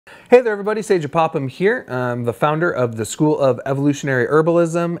Hey there everybody, Sage Apopum here. I'm the founder of the School of Evolutionary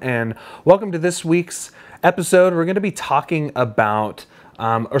Herbalism, and welcome to this week's episode. We're going to be talking about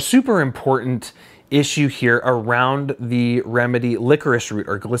a super important issue here around the remedy licorice root,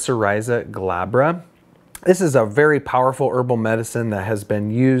 or Glycyrrhiza glabra. This is a very powerful herbal medicine that has been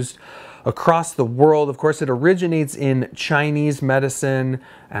used across the world. Of course, it originates in Chinese medicine,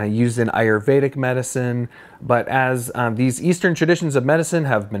 used in Ayurvedic medicine, but as these Eastern traditions of medicine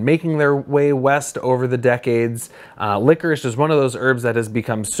have been making their way west over the decades, licorice is one of those herbs that has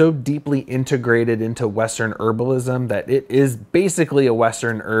become so deeply integrated into Western herbalism that it is basically a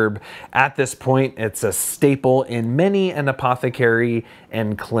Western herb at this point. It's a staple in many an apothecary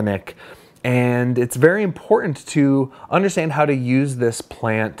and clinic, and it's very important to understand how to use this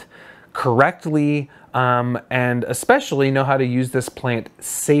plant correctly, and especially know how to use this plant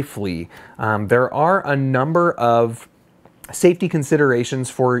safely. There are a number of safety considerations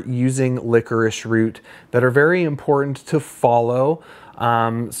for using licorice root that are very important to follow,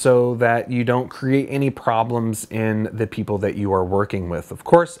 so that you don't create any problems in the people that you are working with. Of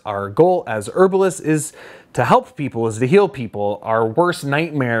course, our goal as herbalists is to help people, is to heal people. Our worst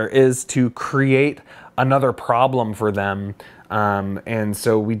nightmare is to create another problem for them. And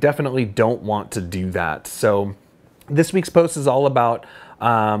so we definitely don't want to do that. So this week's post is all about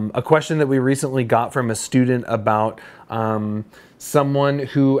a question that we recently got from a student about someone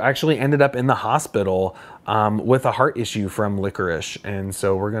who actually ended up in the hospital with a heart issue from licorice. And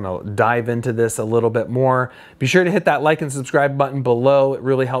so we're going to dive into this a little bit more. Be sure to hit that like and subscribe button below. It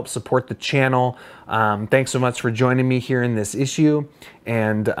really helps support the channel. Thanks so much for joining me here in this issue.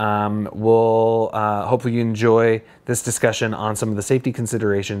 And we'll hopefully you enjoy this discussion on some of the safety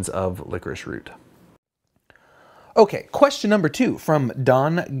considerations of licorice root. Okay, question number 2 from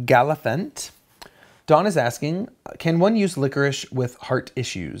Don Galafent. Don is asking, can one use licorice with heart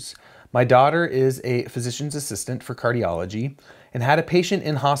issues? My daughter is a physician's assistant for cardiology and had a patient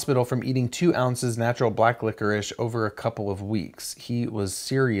in hospital from eating 2 ounces natural black licorice over a couple of weeks. He was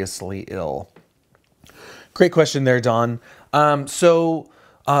seriously ill. Great question there, Don.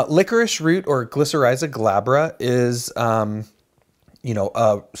 Licorice root, or Glycyrrhiza glabra, is a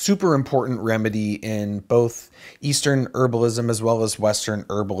super important remedy in both Eastern herbalism as well as Western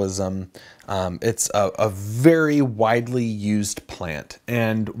herbalism. It's a very widely used plant.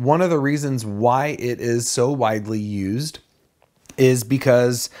 And one of the reasons why it is so widely used is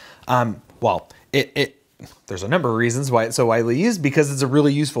because, there's a number of reasons why it's so widely used, because it's a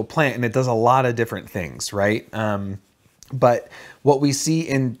really useful plant and it does a lot of different things, right? But what we see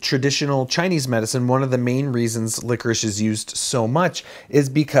in traditional Chinese medicine, one of the main reasons licorice is used so much is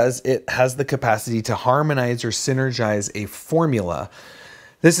because it has the capacity to harmonize or synergize a formula.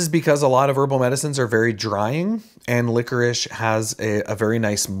 This is because a lot of herbal medicines are very drying, and licorice has a very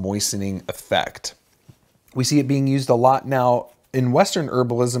nice moistening effect. We see it being used a lot now in Western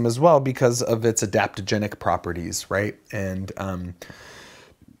herbalism as well because of its adaptogenic properties, right? And, and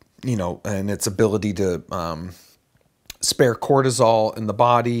its ability to spare cortisol in the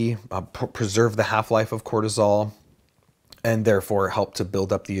body, preserve the half-life of cortisol, and therefore help to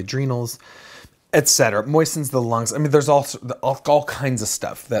build up the adrenals, etc. Moistens the lungs. I mean, there's all kinds of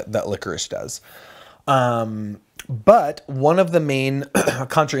stuff that licorice does. But one of the main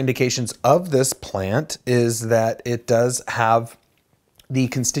contraindications of this plant is that it does have the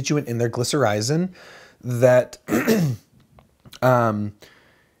constituent in there, glycyrrhizin, that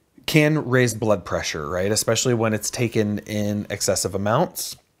can raise blood pressure, right? Especially when it's taken in excessive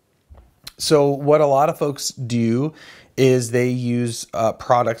amounts. So what a lot of folks do is they use a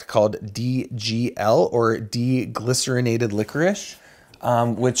product called DGL, or deglycyrrhinated licorice,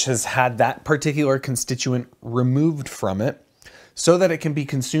 which has had that particular constituent removed from it so that it can be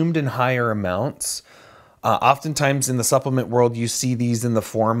consumed in higher amounts. Oftentimes in the supplement world, you see these in the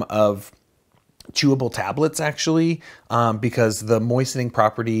form of chewable tablets, actually, because the moistening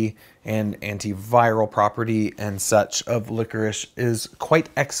property and antiviral property and such of licorice is quite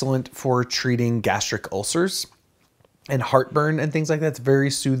excellent for treating gastric ulcers and heartburn and things like that. It's very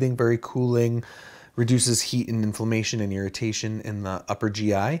soothing, very cooling, reduces heat and inflammation and irritation in the upper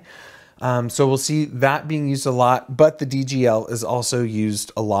GI. So we'll see that being used a lot, but the DGL is also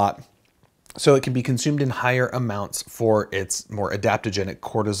used a lot. So it can be consumed in higher amounts for its more adaptogenic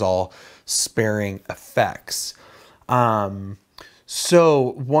cortisol sparing effects.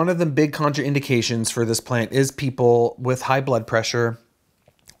 So one of the big contraindications for this plant is people with high blood pressure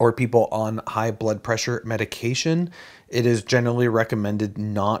or people on high blood pressure medication. It is generally recommended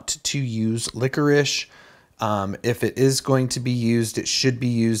not to use licorice. If it is going to be used, it should be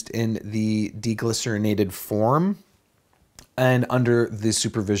used in the deglycyrrhinated form. and under the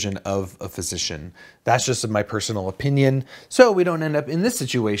supervision of a physician. That's just my personal opinion. So we don't end up in this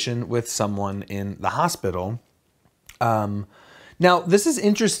situation with someone in the hospital. Now, this is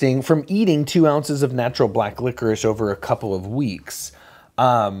interesting. From eating 2 ounces of natural black licorice over a couple of weeks,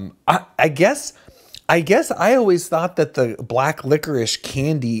 I guess I always thought that the black licorice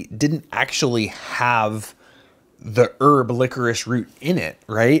candy didn't actually have the herb licorice root in it,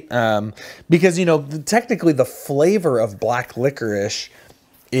 right? Because, you know, technically the flavor of black licorice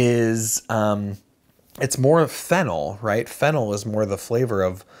is, it's more of fennel, right? Fennel is more the flavor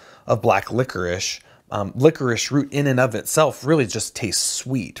of black licorice. Licorice root in and of itself really just tastes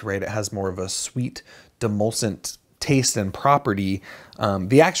sweet, right? It has more of a sweet, demulcent taste and property.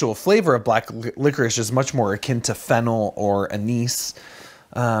 The actual flavor of black licorice is much more akin to fennel or anise.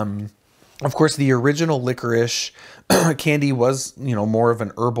 Of course, the original licorice candy was, you know, more of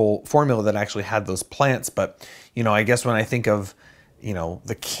an herbal formula that actually had those plants. But, you know, I guess when I think of, you know,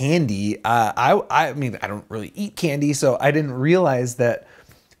 the candy, I mean, I don't really eat candy, so I didn't realize that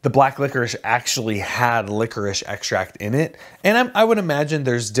the black licorice actually had licorice extract in it. And I would imagine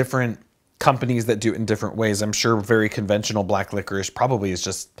there's different companies that do it in different ways. I'm sure very conventional black licorice probably is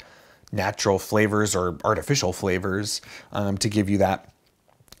just natural flavors or artificial flavors to give you that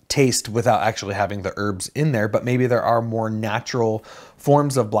taste without actually having the herbs in there. But maybe there are more natural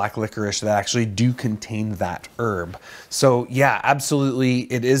forms of black licorice that actually do contain that herb. So yeah, absolutely,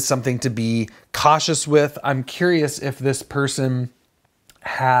 it is something to be cautious with. I'm curious if this person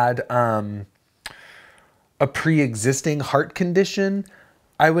had a pre-existing heart condition.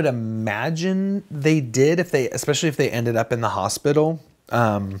 I would imagine they did, especially if they ended up in the hospital.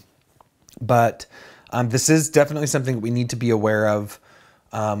 But this is definitely something that we need to be aware of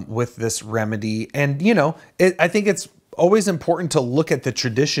with this remedy. And, you know, I think it's always important to look at the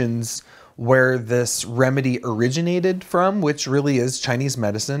traditions where this remedy originated from, which really is Chinese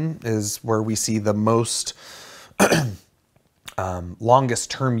medicine, is where we see the most longest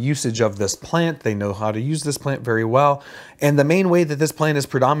term usage of this plant. They know how to use this plant very well. And the main way that this plant is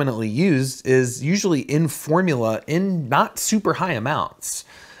predominantly used is usually in formula in not super high amounts.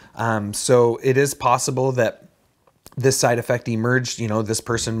 So it is possible that this side effect emerged. You know, this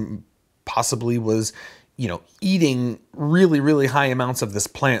person possibly was, you know, eating really, really high amounts of this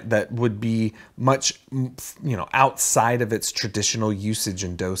plant that would be much, you know, outside of its traditional usage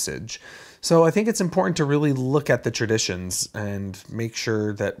and dosage. So I think it's important to really look at the traditions and make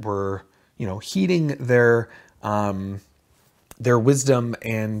sure that we're, you know, heeding their wisdom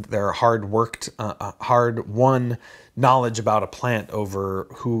and their hard-won knowledge about a plant over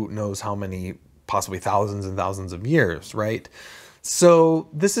who knows how many, possibly thousands and thousands of years, right? So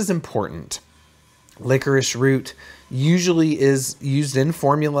this is important. Licorice root usually is used in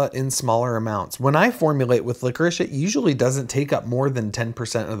formula in smaller amounts. When I formulate with licorice, it usually doesn't take up more than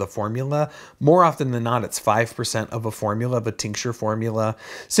 10% of the formula. More often than not, it's 5% of a formula, of a tincture formula,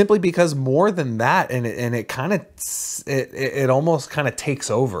 simply because more than that, and it kind of, it almost kind of takes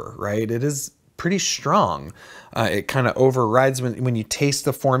over, right? It is pretty strong. It kind of overrides when you taste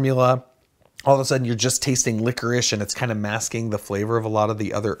the formula. All of a sudden, you're just tasting licorice, and it's kind of masking the flavor of a lot of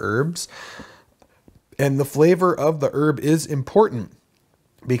the other herbs. And the flavor of the herb is important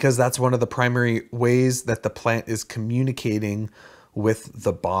because that's one of the primary ways that the plant is communicating with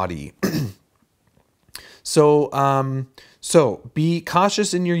the body. So be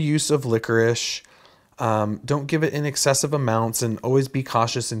cautious in your use of licorice. Don't give it in excessive amounts, and always be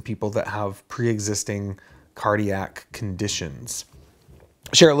cautious in people that have pre-existing cardiac conditions.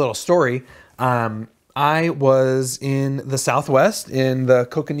 Share a little story. I was in the Southwest in the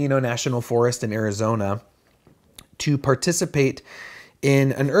Coconino National Forest in Arizona to participate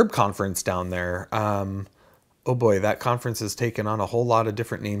in an herb conference down there. Oh boy, that conference has taken on a whole lot of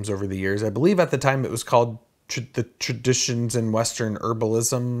different names over the years. I believe at the time it was called the Traditions in Western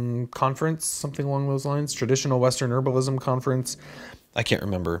Herbalism Conference, something along those lines. Traditional Western Herbalism Conference. I can't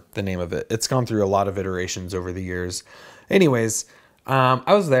remember the name of it. It's gone through a lot of iterations over the years. Anyways,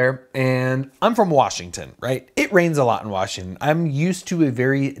 I was there, and I'm from Washington, right? It rains a lot in Washington. I'm used to a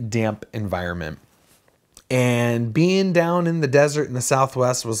very damp environment. And being down in the desert in the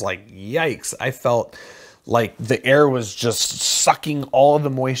Southwest was like, yikes. I felt like the air was just sucking all of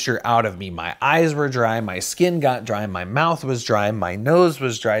the moisture out of me. My eyes were dry, my skin got dry, my mouth was dry, my nose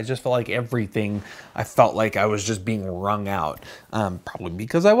was dry. I just felt like everything, I felt like I was just being wrung out, probably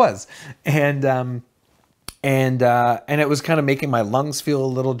because I was. And it was kind of making my lungs feel a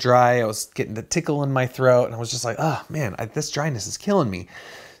little dry. I was getting the tickle in my throat, and I was just like, oh man, this dryness is killing me.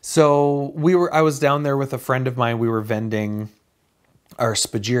 So I was down there with a friend of mine. We were vending our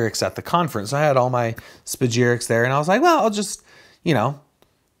spagyrics at the conference. I had all my spagyrics there, and I was like, well, I'll just,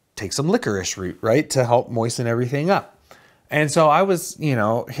 take some licorice root, right, to help moisten everything up. And so I was,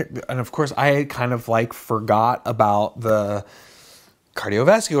 and of course I kind of like forgot about the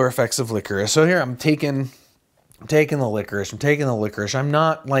cardiovascular effects of licorice. So here I'm taking the licorice. I'm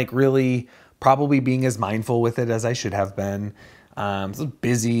not like really probably being as mindful with it as I should have been. So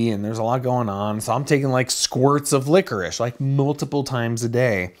busy and there's a lot going on. So I'm taking like squirts of licorice, like multiple times a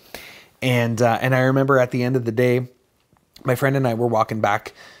day. And I remember at the end of the day, my friend and I were walking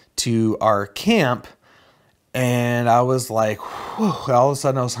back to our camp, and I was like, whew, all of a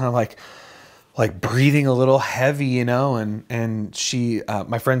sudden I was kind of like breathing a little heavy, and she,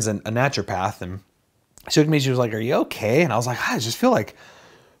 my friend's a naturopath, and she looked at me, she was like, are you okay? And I was like, I just feel like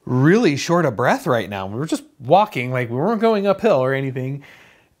really short of breath right now. We were just walking, like we weren't going uphill or anything.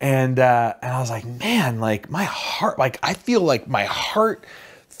 And I was like, man, like my heart, like I feel like my heart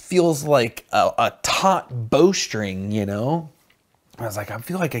feels like a taut bowstring, I was like, I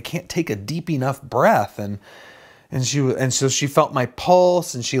feel like I can't take a deep enough breath. And so she felt my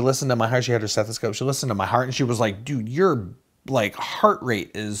pulse, and she listened to my heart. She had her stethoscope. She listened to my heart, and she was like, dude, your like heart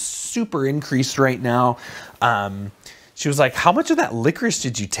rate is super increased right now. She was like, how much of that licorice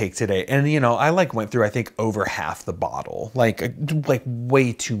did you take today? And, I like went through, I think, over half the bottle, like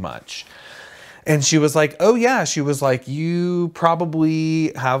way too much. And she was like, oh yeah. She was like, you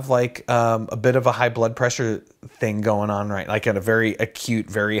probably have like a bit of a high blood pressure thing going on, right? Like at a very acute,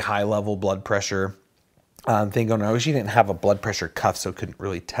 very high level blood pressure thing going on. She didn't have a blood pressure cuff, so couldn't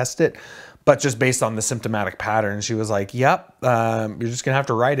really test it. But just based on the symptomatic pattern, she was like, yep, you're just gonna have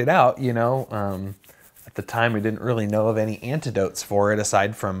to ride it out, At the time, we didn't really know of any antidotes for it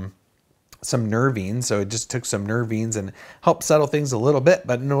aside from some nervines. So it just took some nervines and helped settle things a little bit.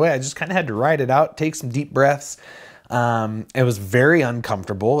 But in a way, I just kind of had to ride it out, take some deep breaths. It was very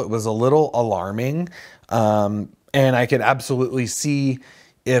uncomfortable. It was a little alarming. And I could absolutely see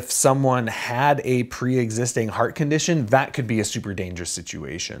if someone had a pre-existing heart condition, that could be a super dangerous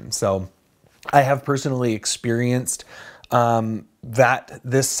situation. So I have personally experienced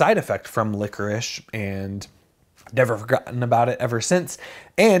this side effect from licorice, and never forgotten about it ever since.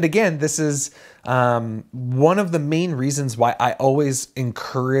 And again, this is one of the main reasons why I always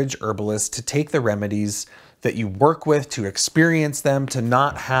encourage herbalists to take the remedies that you work with, to experience them, to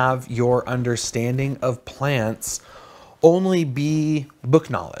not have your understanding of plants only be book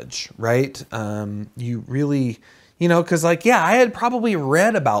knowledge, right? You really, because like, yeah, I had probably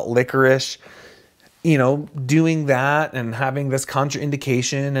read about licorice, doing that and having this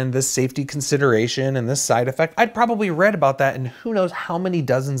contraindication and this safety consideration and this side effect. I'd probably read about that in who knows how many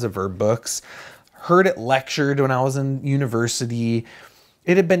dozens of herb books, heard it lectured when I was in university.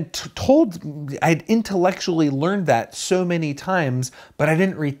 It had been told, I'd intellectually learned that so many times, but I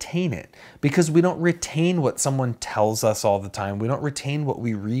didn't retain it because we don't retain what someone tells us all the time. We don't retain what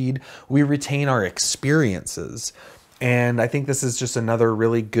we read. We retain our experiences. And I think this is just another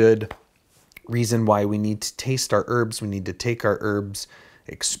really good reason why we need to taste our herbs. We need to take our herbs,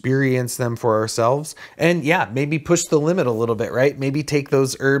 experience them for ourselves, and yeah, maybe push the limit a little bit, right? Maybe take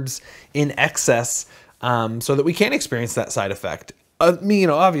those herbs in excess so that we can experience that side effect.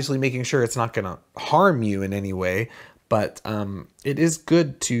 Obviously making sure it's not going to harm you in any way, but it is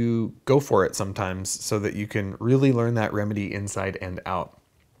good to go for it sometimes so that you can really learn that remedy inside and out.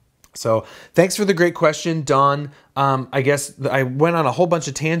 So thanks for the great question, Dawn. I guess I went on a whole bunch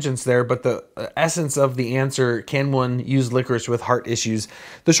of tangents there, but the essence of the answer, can one use licorice with heart issues?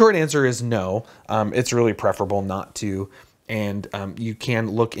 The short answer is no. It's really preferable not to. And you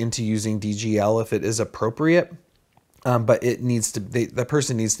can look into using DGL if it is appropriate. But it needs to, the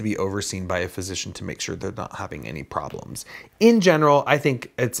person needs to be overseen by a physician to make sure they're not having any problems. In general, I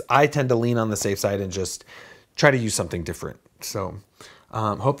think I tend to lean on the safe side and just try to use something different. So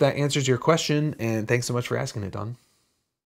hope that answers your question, and thanks so much for asking it, Don.